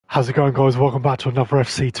How's it going, guys? Welcome back to another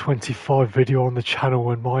FC25 video on the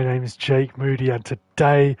channel, and my name is Jake Moody, and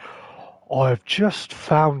today I've just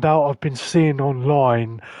found out, I've been seeing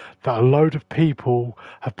online that a load of people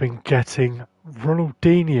have been getting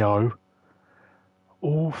Ronaldinho,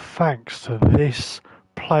 all thanks to this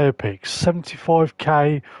player pick.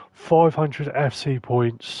 75k, 500 FC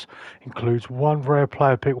points, includes one rare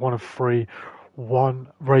player pick, one of three, one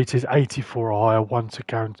rated 84 or higher,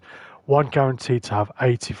 one guaranteed to have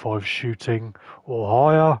 85 shooting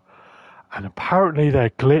or higher, and apparently they're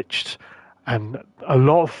glitched and a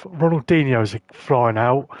lot of Ronaldinho's are flying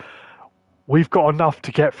out. We've got enough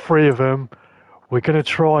to get three of them. We're going to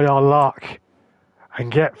try our luck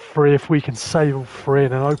and get three if we can save all three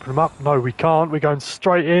and then open them up. No, we can't. We're going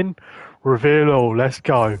straight in. Reveal all. Let's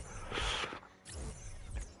go.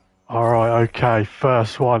 Alright, okay.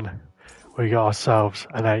 First one. We got ourselves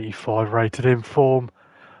an 85 rated inform.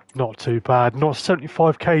 Not too bad. Not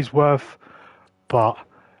 75k's worth, but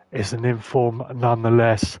it's an inform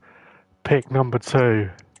nonetheless. Pick number 2.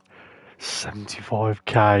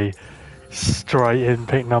 75k. Straight in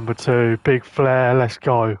pick number 2. Big flare. Let's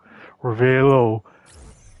go. Reveal all.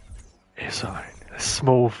 It's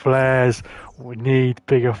small flares. We need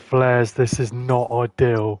bigger flares. This is not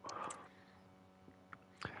ideal.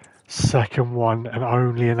 Second one, and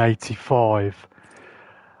only an 85.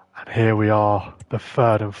 And here we are, the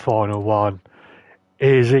third and final one.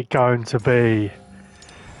 Is it going to be?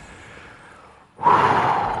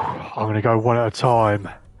 I'm going to go one at a time.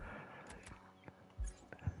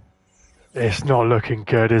 It's not looking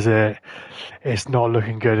good, is it? It's not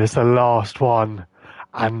looking good. It's the last one.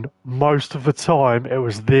 And most of the time, it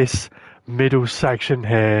was this middle section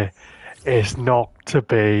here. It's not to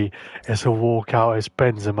be. It's a walkout. It's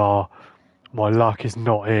Benzema. My luck is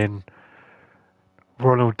not in.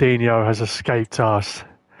 Ronaldinho has escaped us.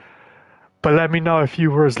 But let me know if you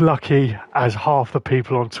were as lucky as half the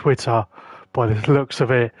people on Twitter by the looks of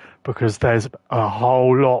it, because there's a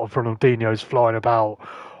whole lot of Ronaldinhos flying about.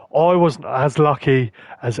 I wasn't as lucky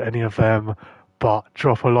as any of them, but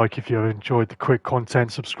drop a like if you enjoyed the quick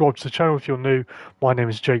content. Subscribe to the channel if you're new. My name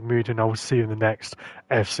is Jake Moody, and I will see you in the next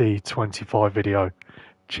FC25 video.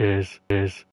 Cheers.